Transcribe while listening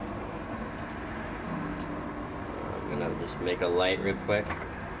I'm gonna just make a light real quick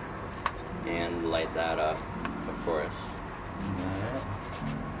and light that up, of course.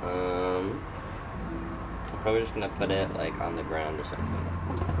 I'm probably just gonna put it like on the ground or something.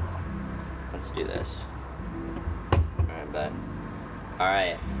 Let's do this. Alright, bet.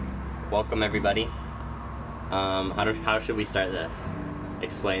 Alright. Welcome everybody. How should we start this?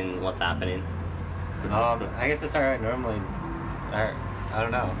 Explain what's happening. I guess it's alright normally. I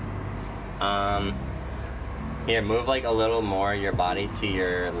don't know. Here, move like a little more your body to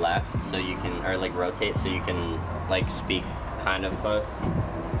your left so you can, or like rotate so you can like speak kind of close.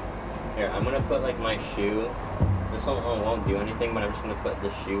 Here, I'm gonna put like my shoe. This one won't do anything, but I'm just gonna put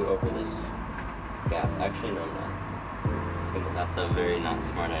the shoe over this gap. Actually, no, I'm not. That's a very not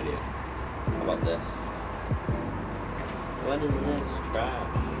smart idea. How about this? What is this? Trash.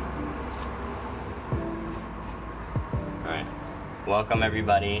 Alright. Welcome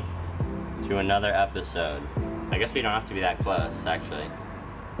everybody to another episode. I guess we don't have to be that close, actually.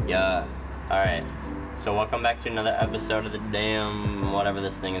 Yeah. Alright. So welcome back to another episode of the damn whatever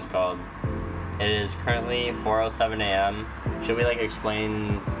this thing is called. It is currently 4:07 a.m. Should we like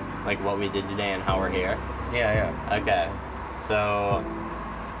explain like what we did today and how we're here? Yeah. Okay. So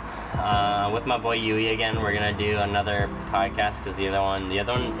with my boy Yui again, we're gonna do another podcast because the other one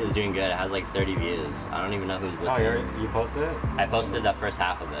is doing good. It has like 30 views. I don't even know who's listening. Oh, you posted it? I posted the first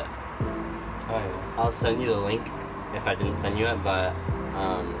half of it. Oh yeah. I'll send you the link if I didn't send you it, but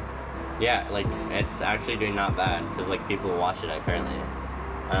yeah, like it's actually doing not bad because like people watch it apparently.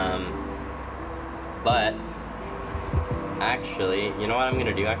 But actually, you know what I'm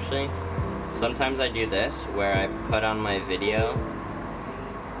gonna do actually? Sometimes I do this where I put on my video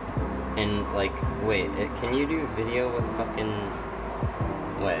and like, wait, can you do video with fucking,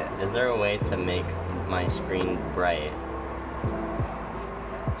 wait, is there a way to make my screen bright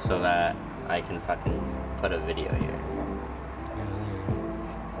so that I can fucking put a video here?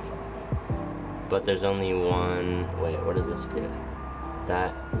 But there's only one, wait, what does this do?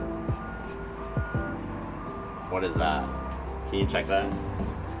 That, what is that? Can you check that?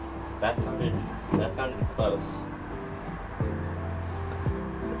 That sounded close.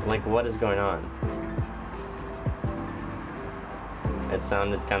 Like, what is going on? It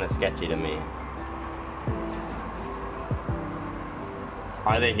sounded kind of sketchy to me.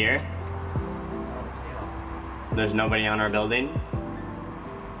 Are they here? There's nobody on our building?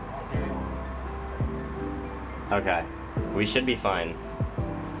 Okay. We should be fine.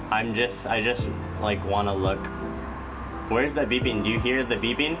 I just like want to look. Where's that beeping? Do you hear the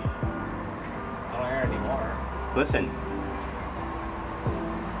beeping? I don't hear it anymore. Listen.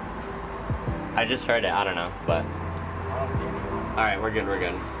 I just heard it, I don't know, but... I don't see anyone. Alright, we're good.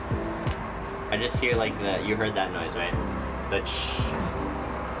 I just hear like you heard that noise, right? The ch.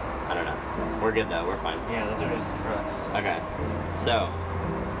 I don't know. We're good though, we're fine. Yeah, those are just trucks. Okay. So,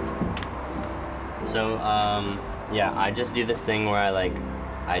 yeah, I just do this thing where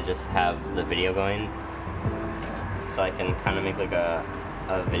I just have the video going. So I can kind of make like a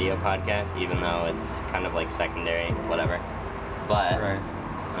video podcast, even though it's kind of like secondary, whatever. But, right.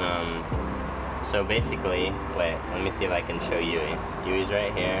 So basically, wait, let me see if I can show Yui. Yui's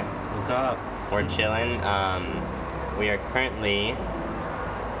right here. What's up? We're chilling. We are currently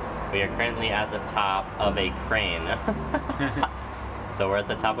at the top of a crane. So we're at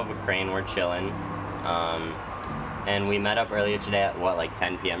the top of a crane, we're chilling. And we met up earlier today at what, like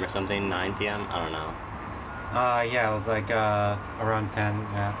 10 p.m. or something? 9 p.m.? I don't know. Yeah, it was like around 10,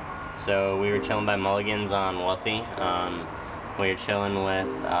 yeah. So we were chilling by Mulligan's on Wealthy. We were chilling with,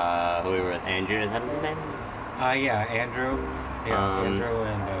 who we were with, Andrew, is that his name? Yeah, Andrew. Yeah, it was Andrew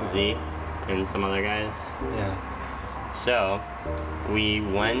and... Z and some other guys. Yeah. So, we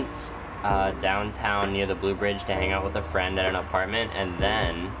went downtown near the Blue Bridge to hang out with a friend at an apartment, and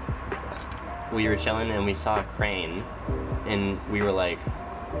then we were chilling and we saw a crane, and we were like,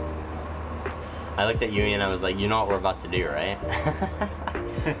 I looked at Yui and I was like, you know what we're about to do, right?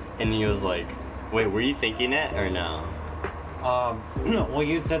 And he was like, wait, were you thinking it or no? Well,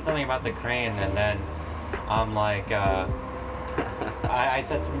 you'd said something about the crane, and then I'm like, I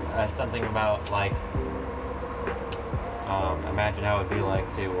said something about like, imagine how it'd be like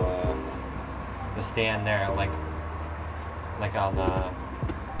to stand there like on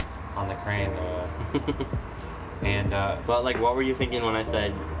the crane, and but like, what were you thinking when I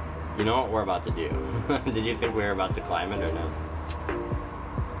said, you know what we're about to do? Did you think we were about to climb it or no?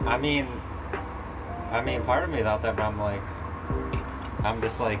 I mean, part of me thought that, but I'm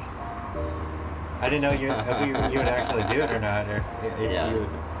just like, I didn't know if you would actually do it or not, or if you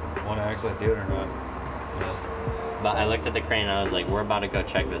would want to actually do it or not. Yeah. But I looked at the crane and I was like, we're about to go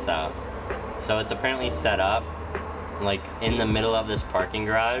check this out. So it's apparently set up like in the middle of this parking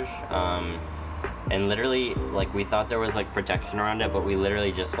garage, and literally like we thought there was like protection around it, but we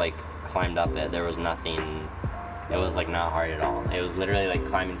literally just like climbed up it. There was nothing. It was like not hard at all. It was literally like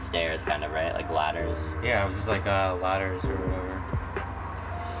climbing stairs, kind of, right? Like ladders. Yeah, it was just like ladders or whatever.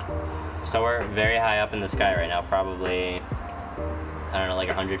 So we're very high up in the sky right now, probably, I don't know, like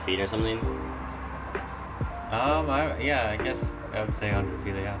 100 feet or something. I guess I would say 100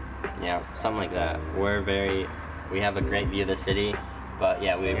 feet. Yeah. Yeah, something like that. We have a great view of the city, but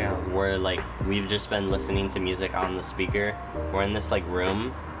yeah, we're like, we've just been listening to music on the speaker. We're in this like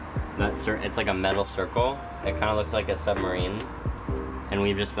room, it's like a metal circle. It kind of looks like a submarine, and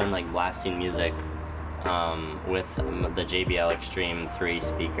we've just been like blasting music with the JBL Extreme 3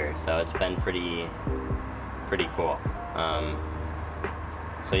 speaker. So it's been pretty cool.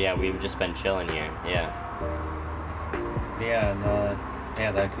 So yeah, we've just been chilling here. Yeah. Yeah,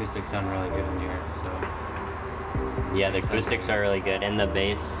 and the acoustics sound really good in here. So. Yeah, the acoustics are really good, and the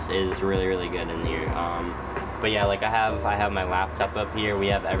bass is really, really good in here. But yeah, like I have my laptop up here. We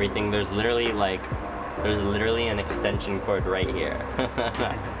have everything. There's literally an extension cord right here.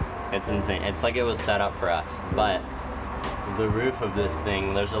 It's insane. It's like it was set up for us. But the roof of this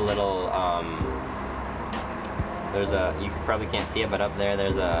thing, there's a little you probably can't see it, but up there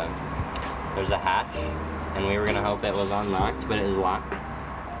there's a hatch, and we were gonna hope it was unlocked, but it is locked.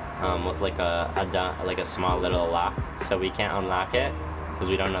 With like a small little lock, so we can't unlock it because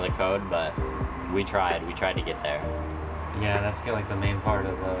we don't know the code, but we tried to get there. Yeah, that's like the main part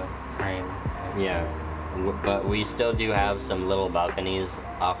of the crane. Yeah, but we still do have some little balconies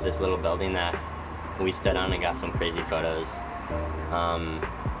off this little building that we stood on and got some crazy photos.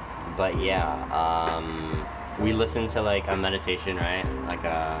 But yeah, we listened to like a meditation, right? Like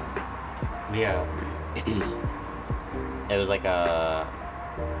a it was like a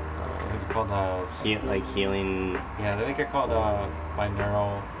called healing. Yeah, I think they're called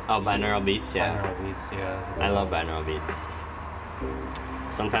binaural. Oh, binaural beats. Yeah. Binaural beats. Yeah. I love binaural beats.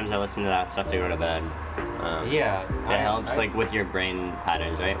 Sometimes I listen to that stuff to go to bed. It helps like with your brain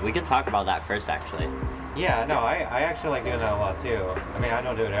patterns, right? We could talk about that first, actually. Yeah, no, I actually like doing that a lot too. I mean, I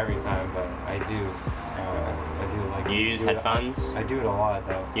don't do it every time, but I do. I do like. You use headphones? I do it a lot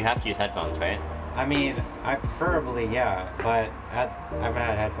though. You have to use headphones, right? I mean, I preferably, yeah, but I haven't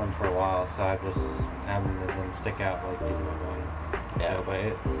had headphones for a while, so I just haven't been stick out like using my phone. Yeah. So,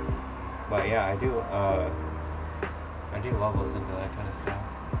 but yeah, I do love listening to that kind of stuff.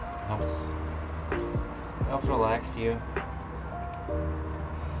 Helps relax you.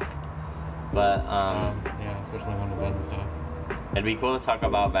 But yeah, especially when to bed and stuff. It'd be cool to talk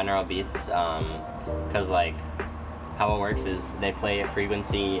about binaural beats, cause like how it works is they play a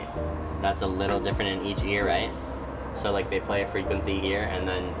frequency that's a little different in each ear, right? So like they play a frequency here, and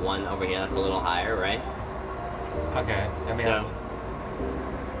then one over here that's a little higher, right? Okay. I mean, so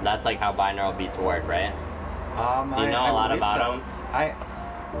that's like how binaural beats work, right? Do you know a lot about them?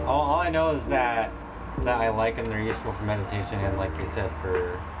 All I know is that I like them. They're useful for meditation and, like you said,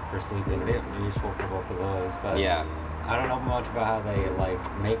 for sleeping. They're useful for both of those. But yeah, I don't know much about how they like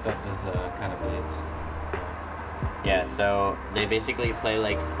make up those kind of beats. Yeah, so they basically play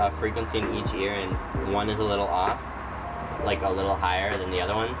like a frequency in each ear, and one is a little off, like a little higher than the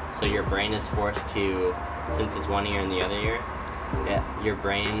other one. So your brain is forced to, since it's one ear and the other ear, your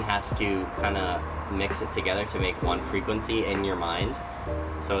brain has to kind of mix it together to make one frequency in your mind.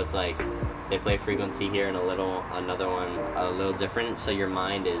 So it's like they play frequency here and another one a little different. So your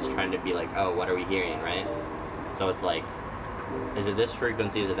mind is trying to be like, oh, what are we hearing, right? So it's like, is it this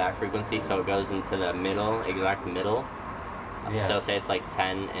frequency, is it that frequency? So it goes into the exact middle. Yeah. So say it's like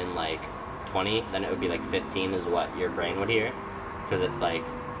 10 and like 20, then it would be like 15 is what your brain would hear. Because it's like,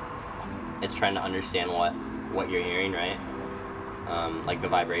 it's trying to understand what you're hearing, right? Like the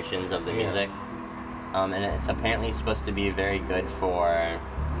vibrations of the music. And it's apparently supposed to be very good for,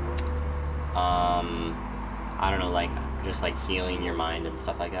 I don't know, like just like healing your mind and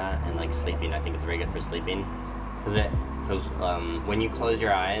stuff like that. And like sleeping, I think it's very good for sleeping. Because when you close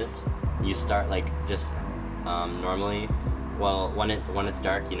your eyes, you start like just normally, well, when it's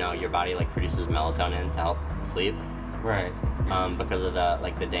dark, you know, your body like produces melatonin to help sleep. Right. Because of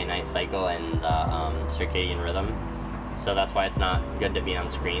the day-night cycle and the circadian rhythm. So that's why it's not good to be on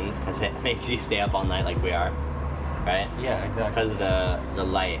screens, because it makes you stay up all night like we are, right? Yeah, exactly. Because the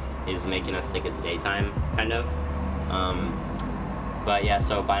light is making us think it's daytime, kind of. But yeah,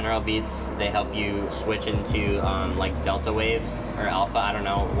 so binaural beats, they help you switch into like delta waves or alpha, I don't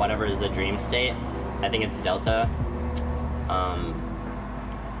know, whatever is the dream state. I think it's delta.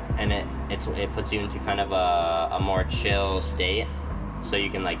 And it puts you into kind of a more chill state. so you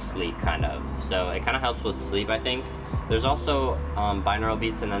can like sleep kind of. So it kind of helps with sleep, I think. There's also binaural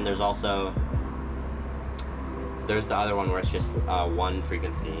beats, and then there's the other one where it's just one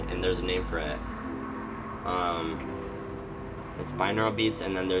frequency, and there's a name for it. It's binaural beats,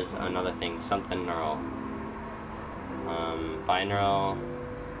 and then there's another thing, something neural. Binaural.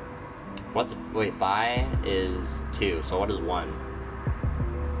 Bi is 2. So what is 1?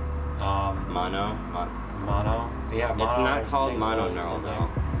 Mono. Mono. Yeah. Mono, it's not called mononeural though.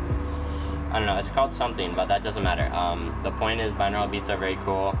 I don't know. It's called something, but that doesn't matter. The point is, binaural beats are very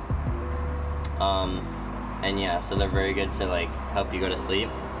cool. And yeah, so they're very good to like help you go to sleep.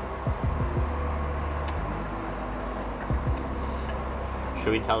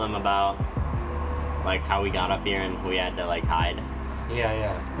 Should we tell them about like how we got up here and we had to like hide?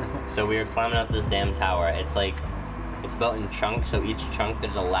 Yeah. So we were climbing up this damn tower. It's built in chunks, so each chunk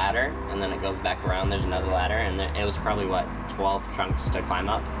there's a ladder, and then it goes back around, there's another ladder, and it was probably 12 chunks to climb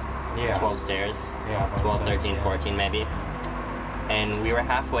up? Yeah. 12 stairs? Yeah. 12, 13, 14 maybe. And we were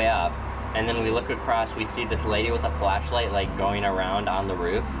halfway up, and then we look across, we see this lady with a flashlight like going around on the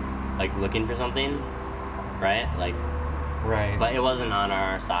roof, like looking for something, right? Like. Right. But it wasn't on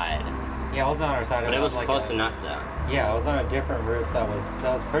our side. Yeah, it wasn't on our side. But it was like close enough though. Yeah, it was on a different roof that was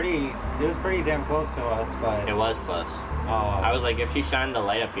pretty damn close to us, but it was close. I was like, if she shined the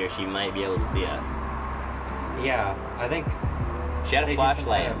light up here, she might be able to see us. Yeah, I think she had a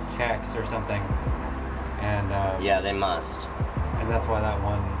flashlight. Kind of checks or something, and yeah, they must. And that's why that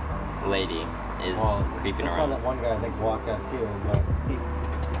one lady is creeping that's around. That's why that one guy I think walked out too, but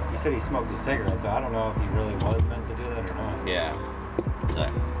he said he smoked a cigarette, so I don't know if he really was meant to do that or not. Yeah.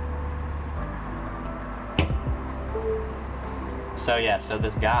 So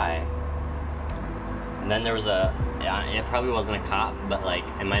this guy, and then there was it probably wasn't a cop, but like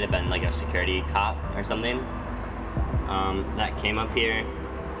it might have been like a security cop or something, that came up here,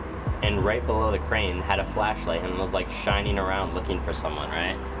 and right below the crane had a flashlight and was like shining around looking for someone,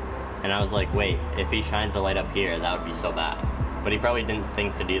 right? And I was like, wait, if he shines the light up here, that would be so bad. But he probably didn't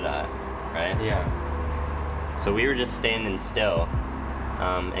think to do that, right? Yeah. So we were just standing still,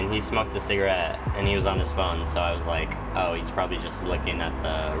 and he smoked a cigarette, and he was on his phone, so I was like, oh, he's probably just looking at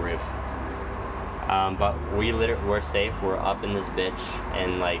the roof. But we're safe, we're up in this bitch,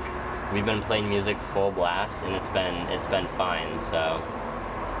 and like, we've been playing music full blast, and it's been fine,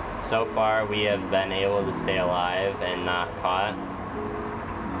 so far we have been able to stay alive and not caught.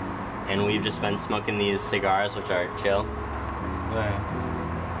 And we've just been smoking these cigars, which are chill. Right.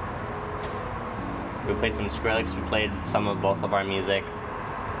 We played some Skrillex, we played some of both of our music,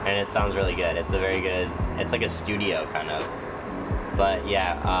 and it sounds really good. It's like a studio kind of. But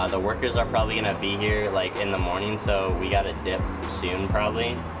yeah, the workers are probably gonna be here like in the morning, so we gotta dip soon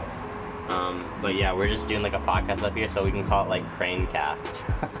probably. But yeah, we're just doing like a podcast up here, so we can call it like Crane Cast.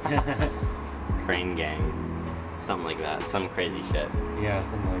 Crane Gang. Something like that, some crazy shit. Yeah,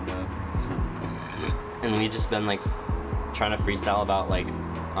 something like that. And we just been like trying to freestyle about like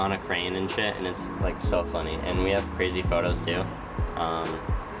on a crane and shit, and it's like so funny, and we have crazy photos too.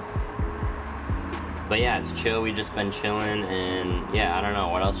 But yeah, it's chill. We just been chilling, and yeah, I don't know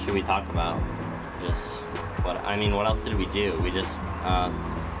what else should we talk about. What else did we do? We just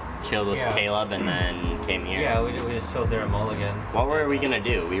chilled with Caleb and then came here. Yeah, we just chilled there at Mulligan's. What were we gonna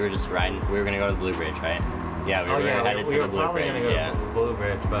do? We were just riding. We were gonna go to the Blue Bridge, right? Yeah, we were headed to the Blue Bridge. Gonna go to the Blue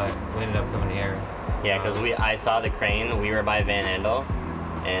Bridge, but we ended up coming here. Yeah, because I saw the crane. We were by Van Andel,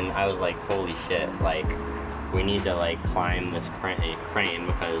 and I was like, holy shit! Like, we need to like climb this crane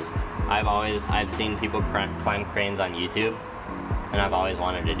because I've seen people climb cranes on YouTube, and I've always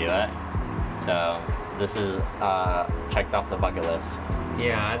wanted to do it. So this is checked off the bucket list.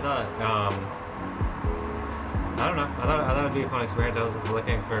 Yeah, I thought I don't know. I thought it'd be a fun experience. I was just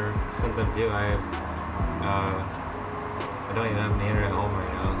looking for something to do. I don't even have the internet at home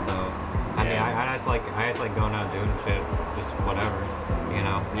right now, so I mean, I just like going out doing shit, just whatever, you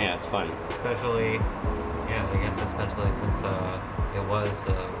know. Yeah, it's fun. Especially since it was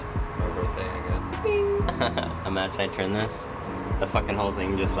my birthday, I guess. Imagine I turn this, the fucking whole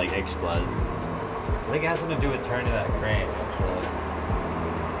thing just like explodes. I think it has something to do with turning that crane, actually.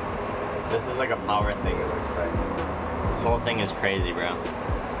 This is like a power thing, it looks like. This whole thing is crazy, bro.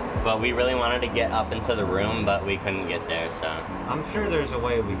 But we really wanted to get up into the room, but we couldn't get there, so. I'm sure there's a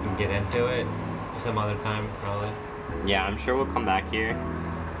way we can get into it some other time, probably. Yeah, I'm sure we'll come back here.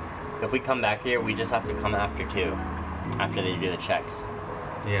 If we come back here, we just have to come after 2. After they do the checks.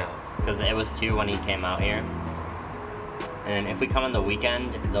 Yeah. Because it was 2 when he came out here. And if we come on the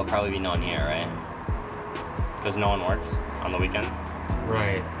weekend, there'll probably be no one here, right? Because no one works on the weekend.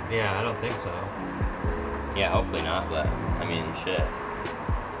 Right. Yeah, I don't think so. Yeah, hopefully not, but I mean, shit.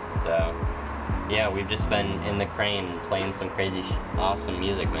 yeah, we've just been in the crane playing some crazy, awesome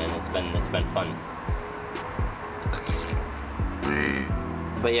music, man. It's been fun.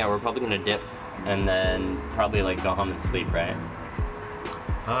 But yeah, we're probably gonna dip and then probably like go home and sleep, right?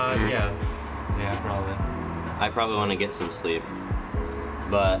 Yeah, probably. I probably want to get some sleep.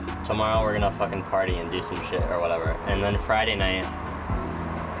 But tomorrow we're gonna fucking party and do some shit or whatever. And then Friday night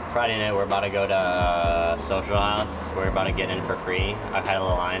we're about to go to Social House. We're about to get in for free. I had a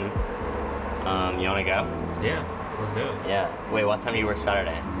little line. You wanna go? Yeah, let's do it. Yeah. Wait, what time do you work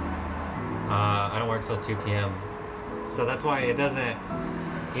Saturday? I don't work till 2 p.m. So that's why it doesn't,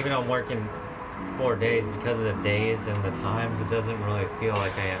 even though I'm working 4 days, because of the days and the times, it doesn't really feel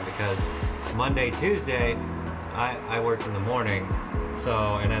like I am, because Monday, Tuesday, I work in the morning,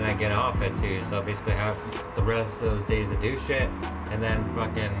 so, and then I get off at 2, so basically I have the rest of those days to do shit, and then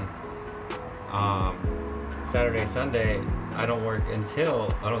fucking, Saturday, Sunday, I don't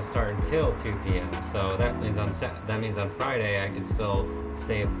start until 2 p.m. So that means on Friday I can still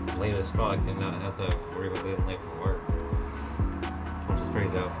stay late as fuck and not have to worry about being late for work, which is pretty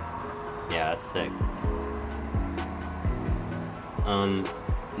dope. Yeah, that's sick.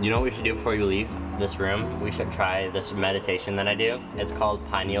 You know what we should do before you leave this room? We should try this meditation that I do. It's called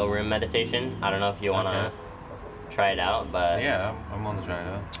Pineal Room Meditation. I don't know if you wanna try it out, but yeah, I'm on to try it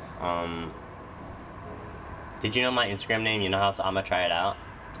out. Did you know my Instagram name? You know how it's I'ma Try It Out?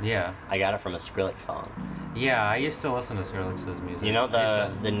 Yeah. I got it from a Skrillex song. Yeah, I used to listen to Skrillex's music. You know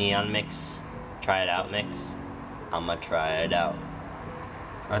the Neon Mix, Try It Out mix? I'ma Try It Out.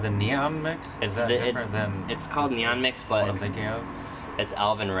 Are the Neon Mix? Is that different than? It's called Neon Mix, but what I'm thinking of? It's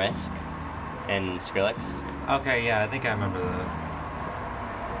Alvin Risk and Skrillex. Okay, yeah, I think I remember that.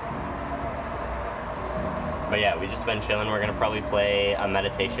 But yeah, we just been chilling. We're gonna probably play a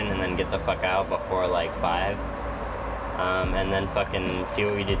meditation and then get the fuck out before like 5. And then fucking see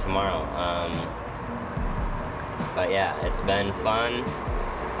what we do tomorrow. But yeah, it's been fun,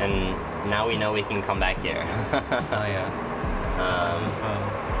 and now we know we can come back here. Oh yeah.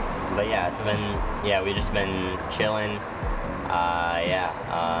 But yeah, we just been chilling.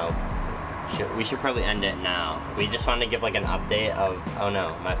 We should probably end it now. We just wanted to give like an update of, oh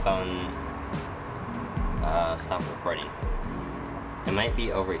no, my phone stopped recording. It might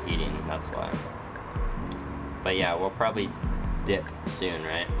be overheating, that's why. But yeah, we'll probably dip soon,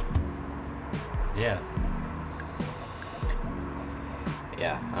 right? Yeah.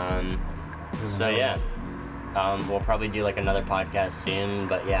 Yeah, so yeah. We'll probably do like another podcast soon,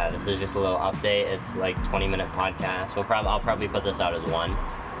 but yeah, this is just a little update. It's like 20-minute podcast. I'll probably put this out as one,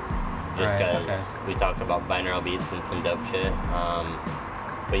 just because we talked about binaural beats and some dope shit.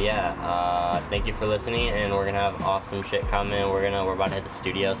 But yeah, thank you for listening, and we're gonna have awesome shit coming. We're about to hit the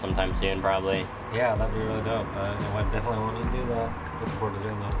studio sometime soon, probably. Yeah, that'd be really dope. I definitely want to do that. Looking forward to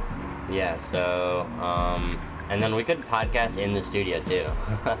doing that. Yeah. So, and then we could podcast in the studio too.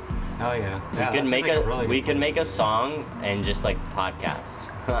 Oh yeah. We could make a song and just like podcast,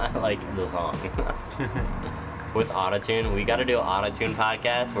 like the song. With autotune. We gotta do an autotune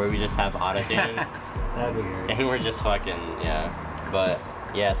podcast where we just have autotune. That'd be great. And we're just fucking, yeah. But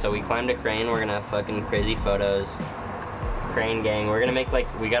yeah, so we climbed a crane. We're gonna have fucking crazy photos. Crane Gang.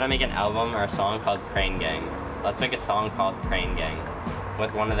 We gotta make an album or a song called Crane Gang. Let's make a song called Crane Gang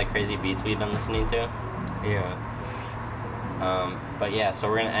with one of the crazy beats we've been listening to. Yeah. But yeah, so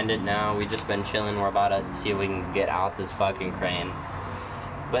we're gonna end it now. We've just been chilling. We're about to see if we can get out this fucking crane.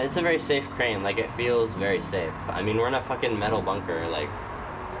 But it's a very safe crane. Like, it feels very safe. I mean, we're in a fucking metal bunker. Like,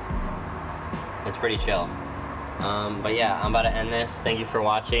 it's pretty chill. But yeah, I'm about to end this. Thank you for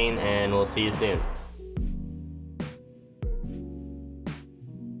watching, and we'll see you soon.